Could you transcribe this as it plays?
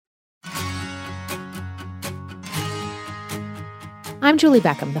I'm Julie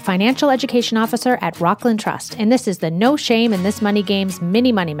Beckham, the Financial Education Officer at Rockland Trust, and this is the No Shame in This Money Game's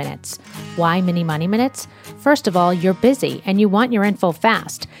Mini Money Minutes. Why Mini Money Minutes? First of all, you're busy and you want your info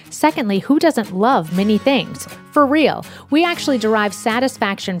fast. Secondly, who doesn't love mini things? For real, we actually derive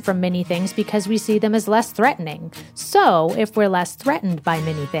satisfaction from mini things because we see them as less threatening. So, if we're less threatened by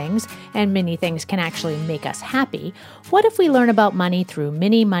mini things, and mini things can actually make us happy, what if we learn about money through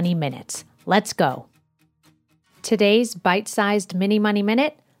Mini Money Minutes? Let's go. Today's bite-sized Mini Money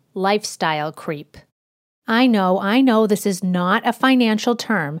Minute, lifestyle creep. I know this is not a financial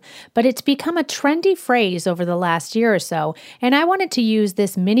term, but it's become a trendy phrase over the last year or so, and I wanted to use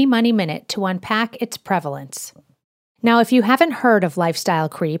this Mini Money Minute to unpack its prevalence. Now, if you haven't heard of lifestyle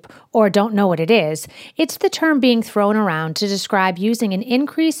creep or don't know what it is, it's the term being thrown around to describe using an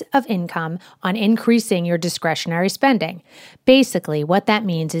increase of income on increasing your discretionary spending. Basically, what that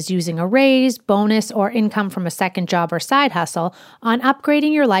means is using a raise, bonus, or income from a second job or side hustle on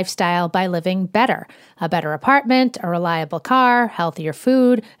upgrading your lifestyle by living better. A better apartment, a reliable car, healthier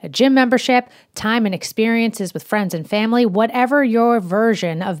food, a gym membership, time and experiences with friends and family, whatever your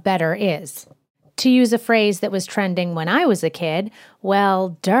version of better is. To use a phrase that was trending when I was a kid,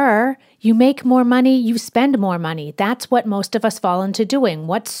 well, you make more money, you spend more money. That's what most of us fall into doing.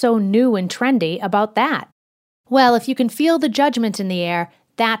 What's so new and trendy about that? Well, if you can feel the judgment in the air,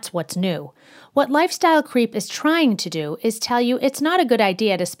 that's what's new. What lifestyle creep is trying to do is tell you it's not a good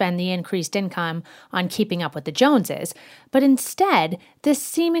idea to spend the increased income on keeping up with the Joneses, but instead, this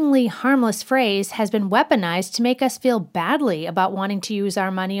seemingly harmless phrase has been weaponized to make us feel badly about wanting to use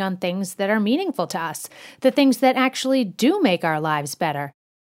our money on things that are meaningful to us, the things that actually do make our lives better.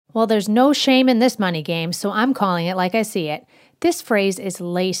 Well, there's no shame in this money game, so I'm calling it like I see it. This phrase is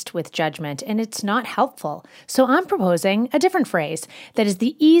laced with judgment, and it's not helpful. So I'm proposing a different phrase that is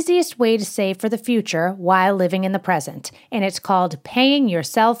the easiest way to save for the future while living in the present, and it's called paying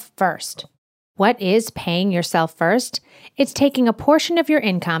yourself first. What is paying yourself first? It's taking a portion of your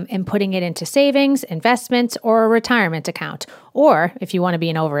income and putting it into savings, investments, or a retirement account. Or, if you want to be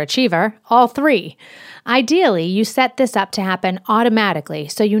an overachiever, all three. Ideally, you set this up to happen automatically,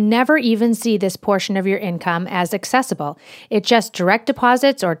 so you never even see this portion of your income as accessible. It just direct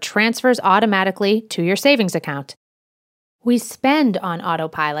deposits or transfers automatically to your savings account. We spend on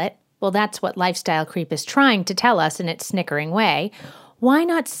autopilot. Well, that's what lifestyle creep is trying to tell us in its snickering way. Why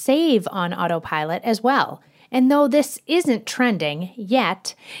not save on autopilot as well? And though this isn't trending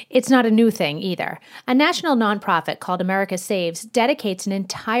yet, it's not a new thing either. A national nonprofit called America Saves dedicates an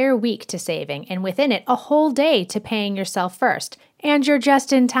entire week to saving, and within it, a whole day to paying yourself first. And you're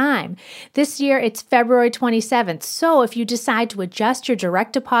just in time. This year, it's February 27th, so if you decide to adjust your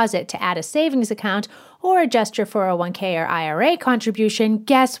direct deposit to add a savings account or adjust your 401k or IRA contribution,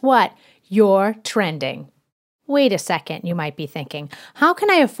 guess what? You're trending. Wait a second, you might be thinking. How can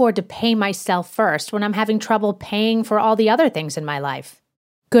I afford to pay myself first when I'm having trouble paying for all the other things in my life?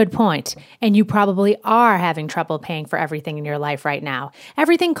 Good point. And you probably are having trouble paying for everything in your life right now.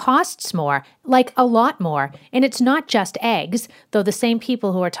 Everything costs more, like a lot more. And it's not just eggs, though the same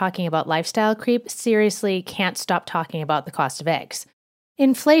people who are talking about lifestyle creep seriously can't stop talking about the cost of eggs.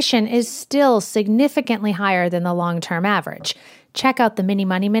 Inflation is still significantly higher than the long-term average. Check out the Mini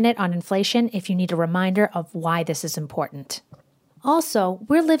Money Minute on inflation if you need a reminder of why this is important. Also,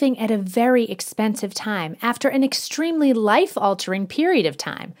 we're living at a very expensive time after an extremely life-altering period of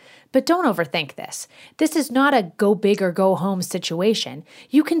time. But don't overthink this. This is not a go big or go home situation.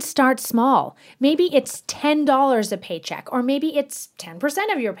 You can start small. Maybe it's $10 a paycheck, or maybe it's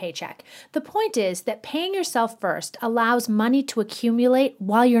 10% of your paycheck. The point is that paying yourself first allows money to accumulate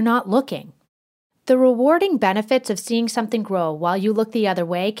while you're not looking. The rewarding benefits of seeing something grow while you look the other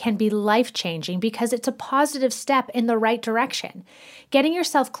way can be life-changing because it's a positive step in the right direction. Getting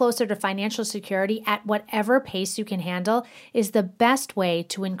yourself closer to financial security at whatever pace you can handle is the best way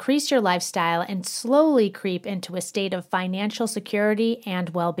to increase your lifestyle and slowly creep into a state of financial security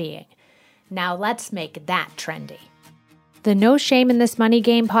and well-being. Now let's make that trendy. The No Shame in This Money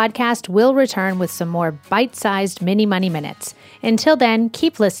Game podcast will return with some more bite-sized mini money minutes. Until then,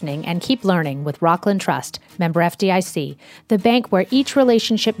 keep listening and keep learning with Rockland Trust, member FDIC, the bank where each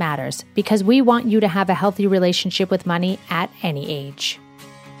relationship matters, because we want you to have a healthy relationship with money at any age.